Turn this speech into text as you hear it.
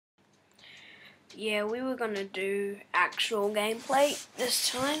yeah, we were gonna do actual gameplay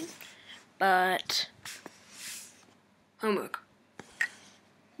this time, but homework,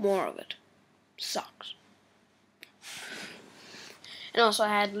 more of it, sucks. And also I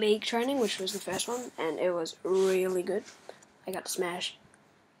had league training, which was the first one, and it was really good. I got to smash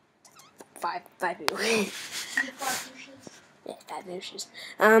five people. Yeah, 5 bushes.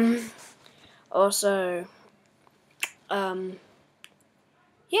 Also,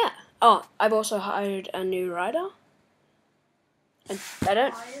 yeah. Oh, I've also hired a new rider. I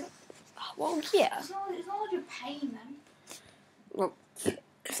don't. Well, yeah. It's not like you're paying them. Well,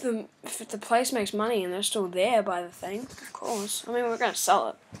 if the place makes money and they're still there by the thing, of course. I mean, we're gonna sell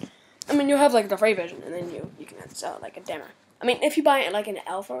it. I mean, you'll have like the free version, and then you can sell it like a demo. I mean, if you buy it like an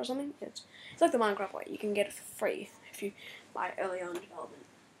alpha or something, it's like the Minecraft way. You can get it for free if you buy it early on development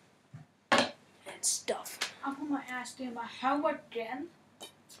and stuff. I'm on my ass doing my homework again.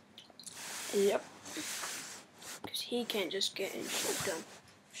 Yep. Because he can't just get his shit done.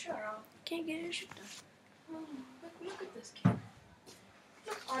 Shut up. Can't get his shit done. Oh, look at this kid.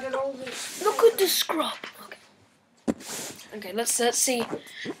 Look at all this. Look at this scrub. Okay, let's see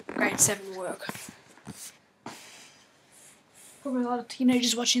grade 7 work. Probably a lot of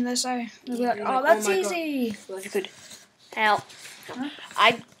teenagers watching this, so they'll be like, Yeah, oh, like, that's oh my easy. Well, if you could help. Huh?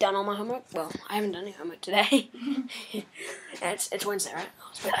 I've done all my homework. Well, I haven't done any homework today. And it's Wednesday, right?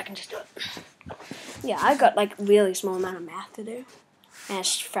 But I can just do it. Yeah, I've got like really small amount of math to do. And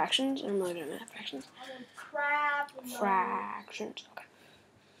it's fractions. I'm really good at math. Fractions. Oh, crap. Fractions.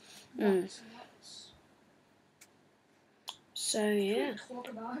 Okay. So yeah. Talk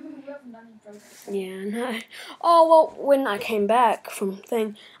about it. We haven't done any progress. Yeah, no. Oh well, when I came back from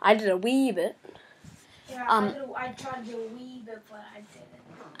thing, I did a wee bit. Yeah, I tried to do a wee bit, but I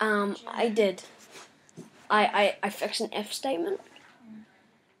didn't. I did. I fixed an if statement.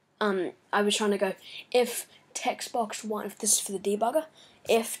 I was trying to go if textbox 1. If this is for the debugger,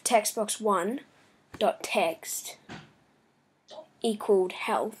 if textbox 1 dot text equaled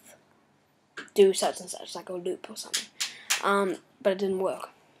health, do such and such, like a loop or something. But it didn't work,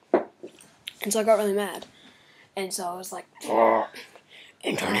 and so I got really mad, and so I was like,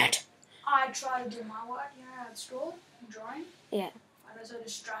 internet. I tried to do my work, at school, drawing. Yeah. I was so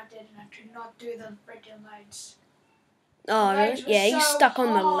distracted and I could not do the freaking legs. Oh, Legs really? Yeah, were you so stuck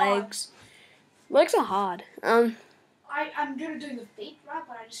on the hard. legs. Legs are hard. I'm good at doing the feet, right?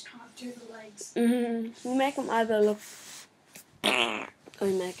 But I just can't do the legs. You make them either look, or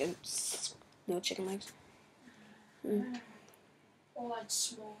you make them no chicken legs. Or like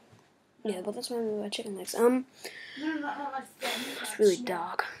small. Yeah, but that's why we wear chicken legs. No, not like thin. It's like really small.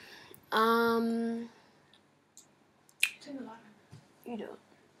 dark. Turn the light You do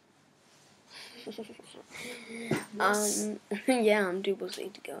Yes. it. Yeah, I'm too busy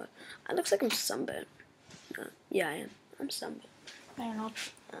to go. It looks like I'm sunburnt. Yeah, I am. I'm sunburnt. on. Fair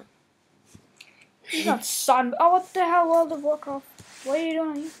enough. Oh. He's not sun. Oh, what the hell, World of Warcraft? What are you doing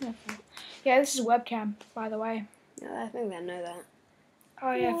on YouTube for? Yeah, this is webcam, by the way. Yeah, I think I know that.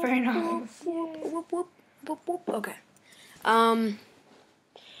 Oh yeah, fair enough. Whoop, whoop, whoop, whoop. Okay.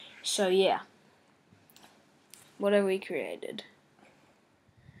 So yeah. What have we created?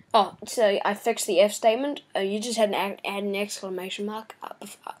 Oh, so I fixed the if statement. You just had add an exclamation mark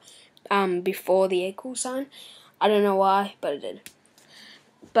before the equal sign. I don't know why, but it did.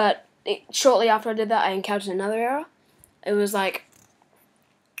 But shortly after I did that, I encountered another error. It was like,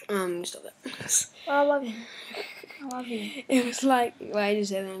 stop it. Oh, I love you. I love you. It was like, why did you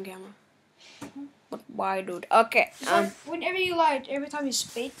say that on camera? Why, dude? Okay. It's like whenever you every time you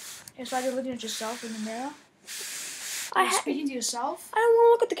speak, it's like you're looking at yourself in the mirror. You're speaking to yourself. I don't want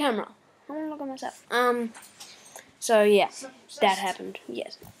to look at the camera. I want to look at myself. So yeah, that happened.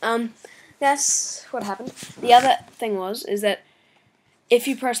 Yes. That's what happened. The other thing is that if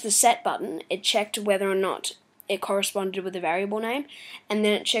you press the set button, it checked whether or not it corresponded with the variable name, and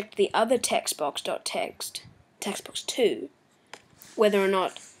then it checked the other textbox.text, textbox 2, whether or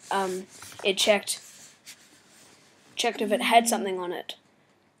not it checked if it had something on it,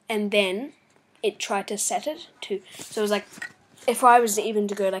 and then it tried to set it to. So it was like, if I was even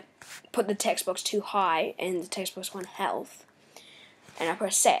to go like put the text box 2 high and the text box 1 health, and I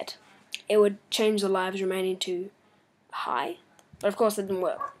press set, it would change the lives remaining to high. But of course, it didn't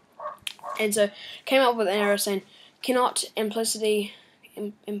work. And so came up with an error saying cannot implicitly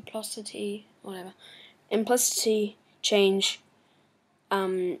change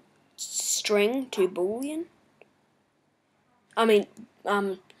string to boolean. I mean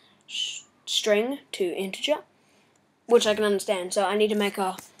string to integer, which I can understand. So I need to make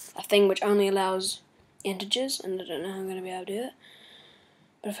a thing which only allows integers, and I don't know how I'm going to be able to do that.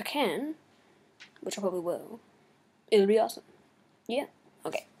 But if I can, which I probably will, it'll be awesome. Yeah.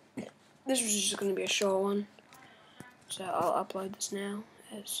 Okay. This was just gonna be a short one, so I'll upload this now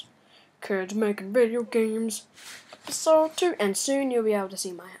as Kids Making Video Games episode 2, and soon you'll be able to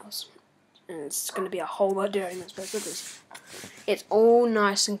see my house. And it's gonna be a whole lot dirty in this place because it's all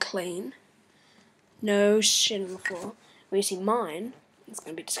nice and clean. No shit on the floor. When you see mine, it's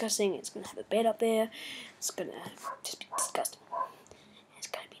gonna be disgusting. It's gonna have a bed up there. It's gonna just be disgusting. It's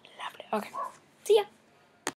gonna be lovely. Okay. See ya.